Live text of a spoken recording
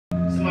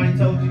somebody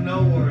told you no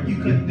or you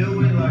couldn't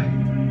do it, like,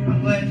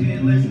 I'm glad you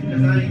didn't listen,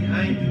 because I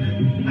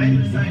ain't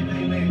do the same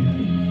thing,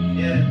 nigga.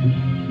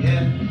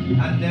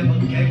 Yeah, I never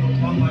gave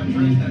up on my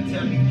dreams. Now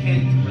tell me,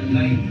 can you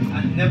relate?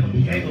 I never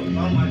gave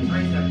up on my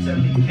dreams. Now tell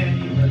me,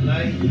 can you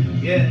relate?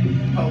 Yeah,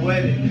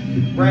 poetic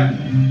rapper.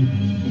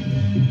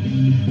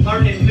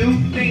 Learning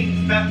new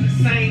things about the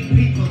same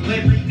people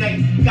every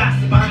day.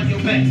 Gossip behind your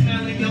back,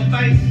 smell in your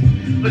face.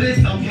 But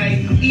it's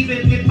okay,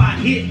 even if I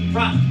hit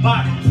rock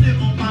bottom, I'm still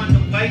gonna find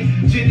a way.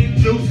 Gin and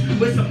juice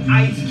with some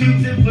ice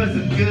cubes, it was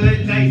a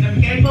good day.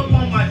 Never gave up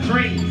on my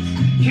dreams.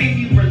 Can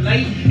you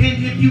relate?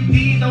 And if you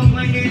did, don't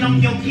blame it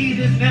on your kid,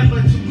 it's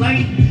never too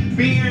late.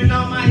 Being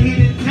on my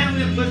hidden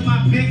talent was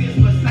my biggest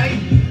mistake.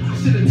 I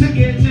should've took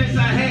every chance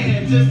I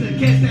had just to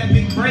catch that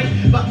big break.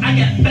 But I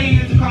got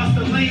fans across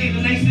the land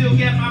and they still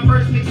get my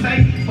first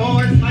mixtape.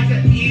 Bars like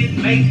an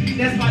inmate,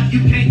 that's why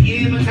you can't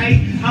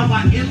imitate how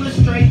I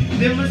illustrate,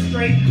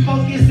 demonstrate,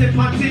 focus and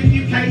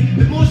pontificate.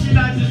 The bullshit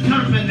I just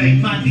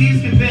terminate, my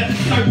ideas can better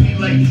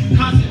circulate.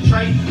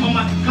 Concentrate on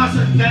my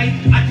concert day,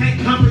 I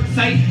can't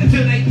conversate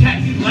until they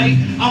calculate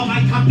all my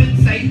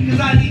compensate, cause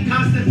I need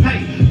constant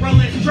pay.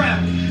 Rolex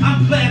travel,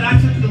 I'm glad I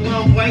took the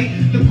long way.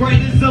 The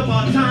greatest of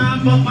all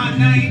time, but my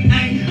name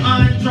ain't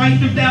Andre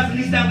 3000.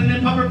 He's styling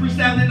and power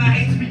freestyling. I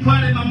hate to be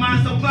quiet, my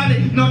mind so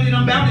clouded. Know that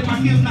I'm bout it, my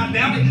skills not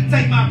doubted.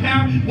 Take my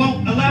power,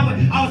 won't allow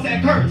it. Always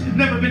had courage,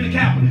 never been a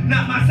coward.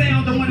 Not my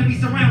sound, don't want to be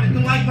surrounded.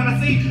 Don't like what I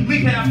see,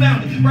 leave how I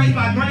found it. Raised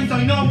by grain, so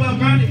you know I'm well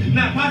grounded.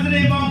 Not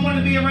positive, I don't want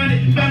to be around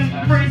it. Family,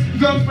 friends,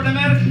 girls for the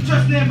matter.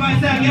 Trust the advice,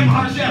 I get my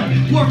heart shout.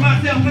 For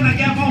myself when I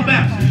got my own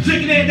bounce.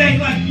 Drinking every day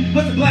like,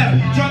 what's a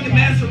bladder? Drunken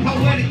master,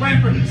 poetic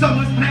rapper. So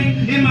much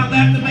pain in my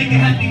life to make it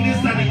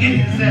happiness out of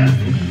any disaster.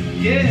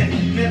 Yeah,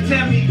 now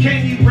tell me,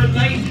 can you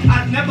relate?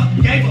 I never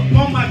gave up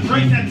on my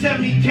dreams. Now tell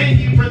me, can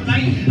you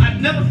relate? I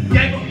never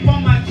gave up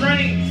on my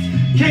dreams.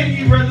 Can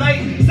you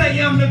relate?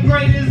 Say I'm the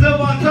greatest of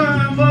all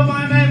time, but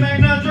my name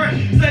ain't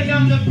Andre. Say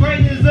I'm the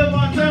greatest of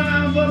all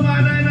time, but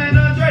my name ain't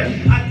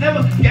Andre. I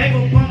never gave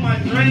up on my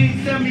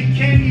dreams. Tell me,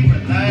 can you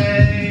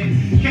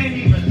relate? Can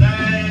you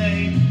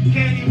relate?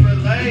 Can you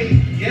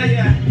relate?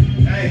 Yeah,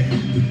 hey,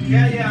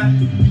 yeah.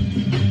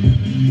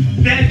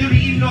 That duty,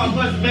 even though I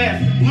was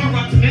bad. One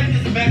rock to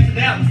Memphis and back to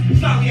Dallas.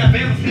 Sorry, I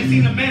balanced. Been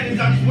seen the madness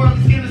on this world.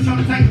 The skin is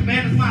trying to take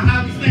advantage of my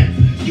highly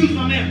standards. Excuse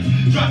my manners.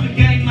 Drop the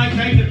game like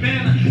David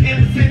Banner.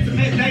 And the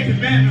sentiment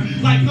David Banner.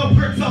 Like no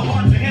grip so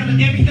hard to handle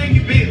everything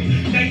you build.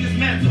 They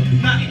dismantle.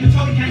 Not in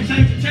control, you can't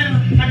change the channel.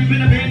 Have you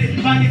been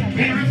abandoned by your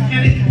parents?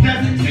 And it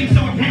doesn't seem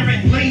so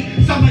apparently.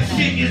 So much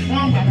shit is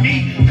wrong with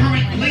me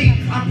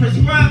currently. I'm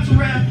prescribed to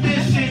rap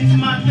this shit to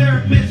my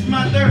therapist,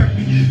 my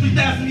therapy.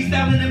 3000 he's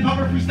styling and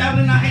power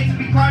freestyling. I hate to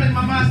be crowded,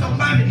 my mind's so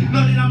clouded.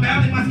 Know that I'm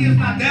bounded, my skills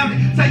not doubted.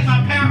 Take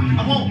my power,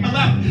 I won't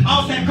allow it.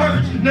 All that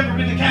courage, never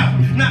been a coward.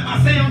 Not my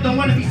sound, don't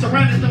want to be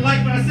surrounded. Don't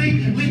like what I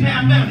see, leave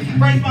how I found it.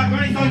 Raised by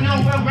grain, so you know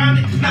I'm well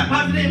grounded. Not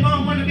positive, I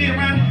don't want to be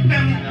around it.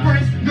 Family,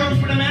 friends, girls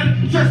for the matter.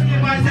 Trust me,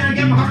 advice, and I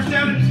get my heart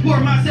sounded. For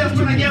myself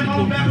when I get my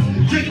own battles.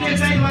 Drinking every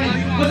day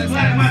like, what's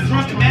glad my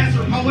drunken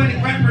master,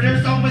 poetic rapper.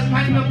 There's so much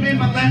pain up in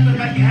my laughter,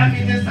 making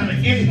happiness out of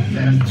any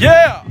disaster.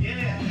 Yeah!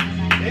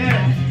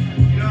 Yeah.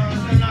 You know what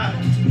I'm saying? I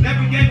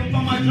never gave up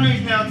on my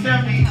dreams. Now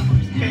tell me,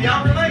 can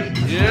y'all relate?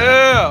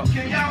 Yeah!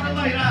 Can y'all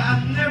relate? I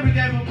never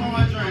gave up on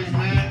my dreams,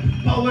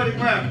 man. Poetic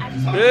rapper.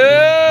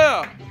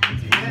 Yeah!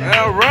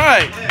 All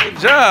right. Yeah. Good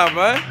job,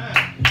 man.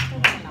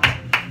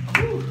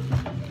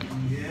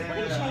 Yeah.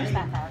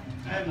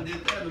 I haven't did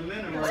that in a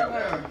minute right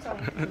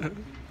there.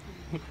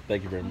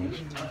 Thank you very much.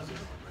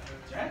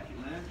 Jackie,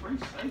 man.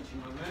 Appreciate you,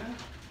 man.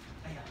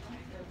 Hey, I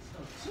like that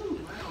stuff too,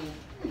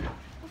 man.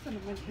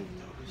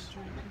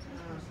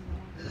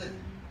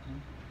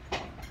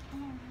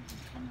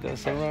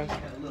 That's sunrise?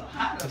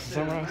 That's the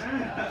sunrise?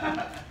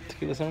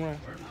 Tequila sunrise?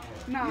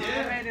 No, I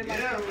made it like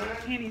a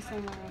Henny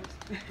sunrise.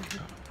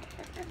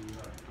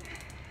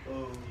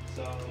 Oh,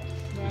 so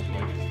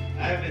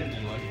I haven't.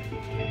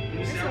 Let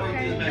me see, I wrote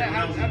this back when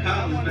I was in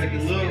college, back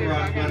in Little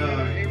Rock, but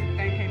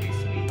everything can be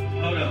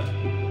sweet. hold up.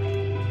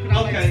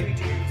 Okay.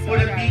 For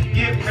the beat,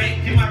 get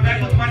right, get my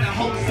rap up, write a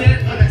whole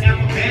set of the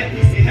alphabet.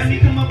 It helped me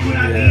come up with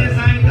ideas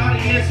I ain't thought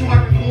of yet, so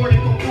I record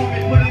it, perform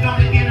it, put it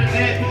on the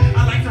internet.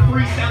 I like to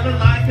freestyle a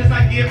lot, cause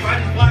I get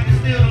right as block and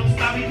still don't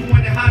stop me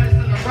doing the hottest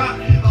in the rock.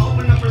 I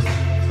open up a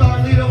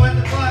Star Lido at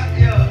the block,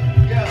 yeah.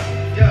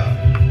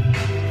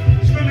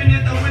 Screaming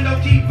at the window,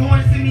 keep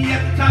going, see me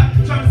at the top.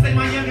 Trying to save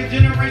my younger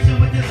generation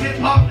with this hip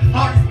hop.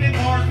 Hard to spit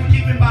bars, we're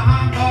keeping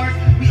behind bars.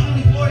 We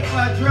only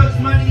glorify drugs,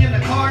 money, and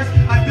the cars.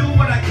 I do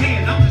what I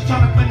can, I'm just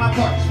trying to play my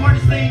part.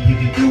 Smartest thing you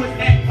can do is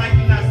act like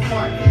you're not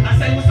smart. I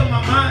say what's on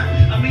my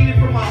mind, I mean it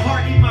from my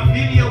heart. Even my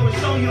video will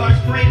show you I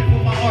was created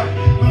with my heart.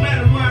 No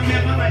matter where I'm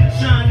at, my light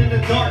shine in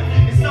the dark.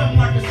 It's something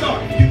like a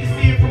star, you can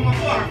see it from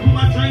afar. Put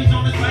my dreams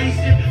on the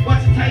spaceship,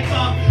 watch it take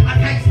off. I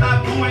can't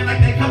stop going like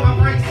they cut my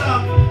brakes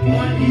off.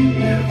 One you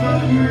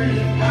never heard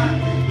of, I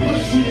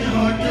push it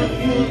hard to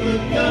pull the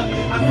gun.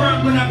 I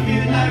grind when I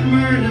feel like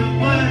murder,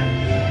 but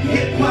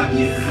hip hop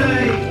can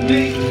save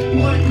me.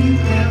 One you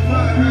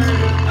never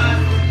heard of, I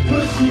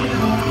push it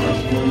hard to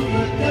pull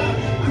the gun.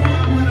 I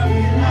grind when I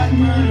like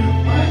murder,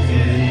 but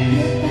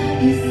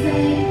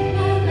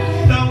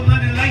Stone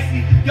London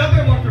Lacey, yo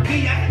girl worked for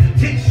me. I had the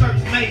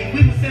t-shirts made.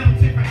 We would sell them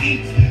different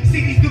each.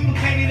 CDs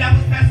duplicated, I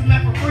was passing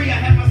that for free. I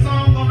had my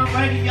song on the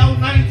radio,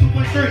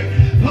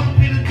 92.3.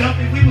 Pump it and dump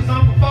it. We was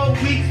on for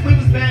 4 weeks. We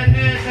was bad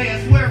that day.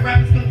 I swear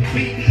rappers couldn't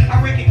compete.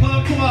 I reckon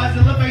club tours,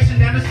 elevation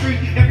down the street.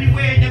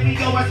 Everywhere that we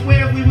go, I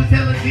swear we was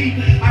hella deep.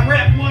 I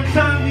rap one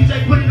time,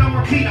 DJ put it on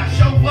repeat. I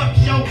show up,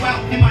 show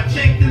out, get my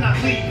check, then I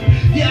leave.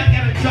 Yeah, I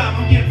got a job,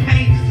 I'm getting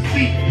paid just to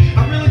speak.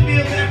 I really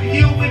feel bad for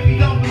you if you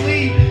don't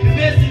believe.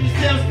 Invest in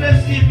yourself,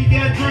 especially if you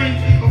got dreams.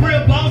 A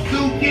real boss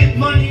dude, get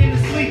money in the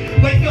sleep.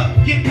 Wake up,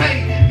 get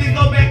paid, then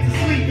go back to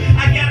sleep.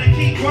 I gotta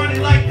keep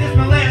running like this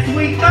my last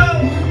week. Oh!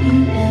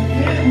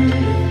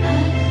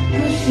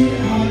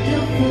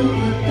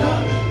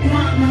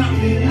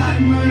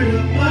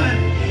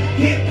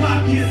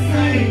 Hip-hop can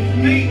save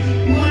me.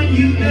 One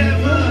you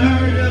never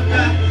heard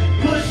about.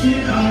 Push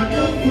it hard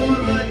to full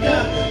of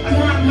duck. I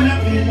grind when I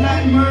feel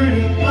like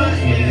murder, but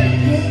yeah.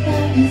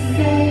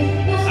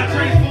 I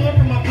transform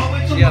from a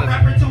poet to a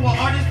rapper to an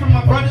artist, from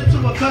a brother to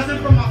a cousin,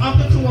 from an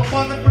uncle to a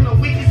father, from the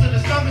weakest to the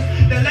strongest.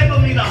 They label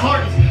me the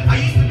hardest. I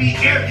used to be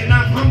arrogant,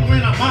 I'm humble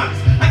and I'm honest.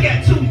 I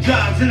got 2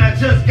 jobs and I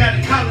just got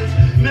in college.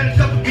 Made a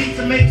couple beats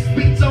and make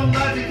speaks on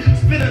logic.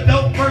 Spit a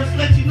dope verse,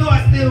 let you know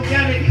I still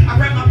got it. I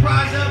wrap my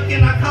pride up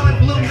and I call it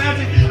blue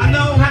magic. I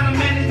know how to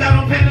manage, I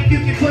don't panic. You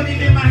can put it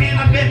in my hand,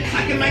 I bet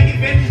I can make it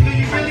vanish. Do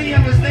you really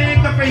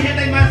understand?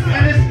 Comprehend my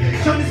Spanish.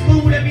 Show me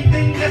school with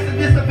everything that's a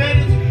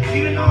disadvantage.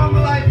 Even though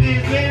my life is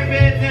very,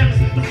 very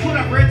damaged. Let's put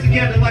our bread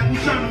together like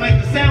we're trying to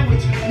make a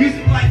sandwich.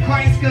 Music like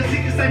Christ, cause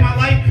he can save my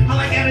life. All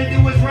I gotta do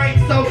is write,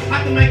 so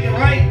I can make it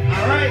right.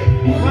 Alright?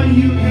 One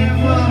you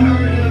never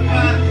heard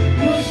about.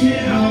 Push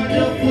it hard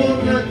to pull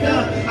the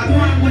duck. I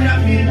grind when I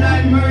feel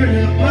like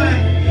murder, but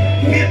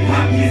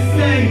hip-hop can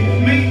save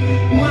me.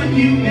 One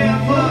you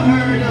never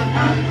heard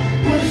about.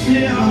 Push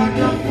it hard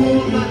to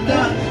pull the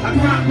duck. I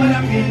grind when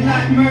I feel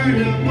like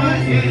murder, but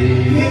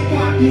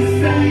hip-hop can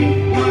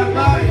save my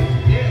life.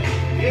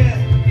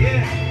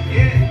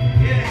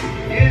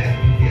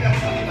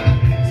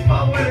 It's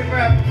Poetic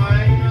Rapper,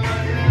 man. You know what I'm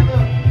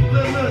saying?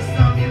 Little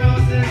something, you know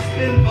what I'm saying?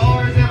 Spin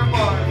bars at a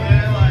bar,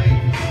 man.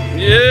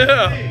 Like,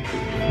 Yeah.